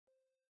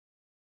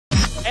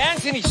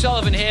Anthony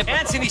Sullivan here.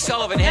 Anthony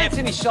Sullivan here.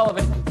 Anthony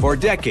Sullivan. For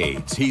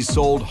decades, he's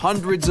sold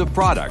hundreds of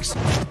products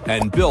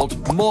and built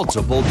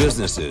multiple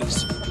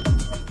businesses.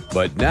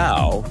 But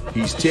now,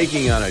 he's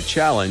taking on a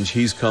challenge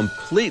he's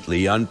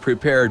completely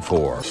unprepared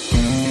for.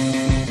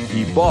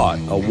 He bought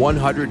a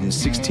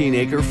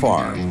 116-acre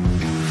farm,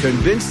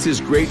 convinced his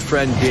great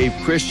friend Dave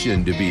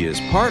Christian to be his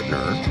partner,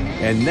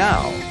 and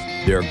now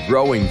they're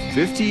growing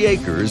 50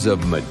 acres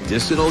of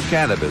medicinal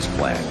cannabis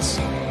plants.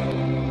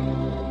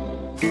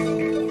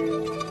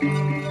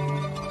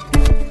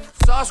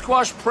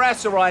 Sasquash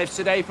press arrives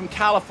today from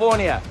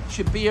California.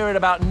 Should be here at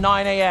about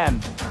 9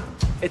 a.m.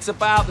 It's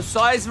about the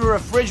size of a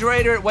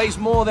refrigerator. It weighs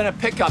more than a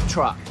pickup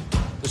truck.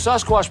 The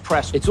Sasquash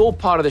press, it's all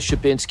part of the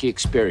Shabinsky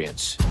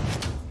experience.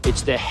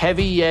 It's the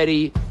heavy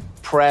Yeti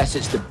press.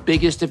 It's the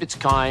biggest of its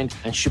kind.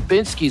 And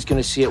Shabinsky's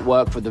going to see it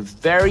work for the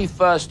very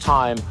first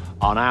time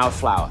on our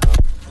flower.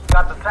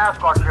 Got the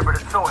Sasquash here, but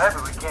it's so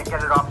heavy we can't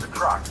get it off the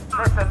truck.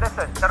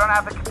 Listen, I don't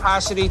have the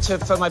capacity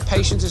for my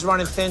patience is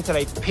running thin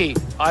today. Pete,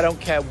 I don't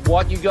care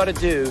what you got to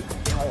do.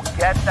 You will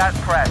get that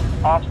press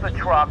off the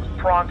truck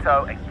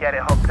pronto and get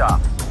it hooked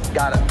up.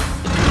 Got it.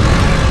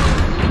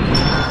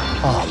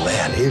 Oh,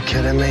 man, are you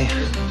kidding me?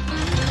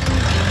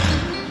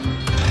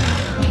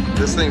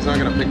 This thing's not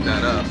gonna pick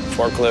that up.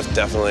 Forklift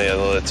definitely a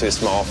little too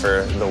small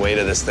for the weight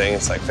of this thing.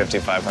 It's like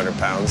 5,500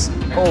 pounds.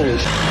 Holy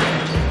shit.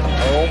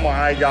 Oh,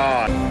 my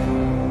God.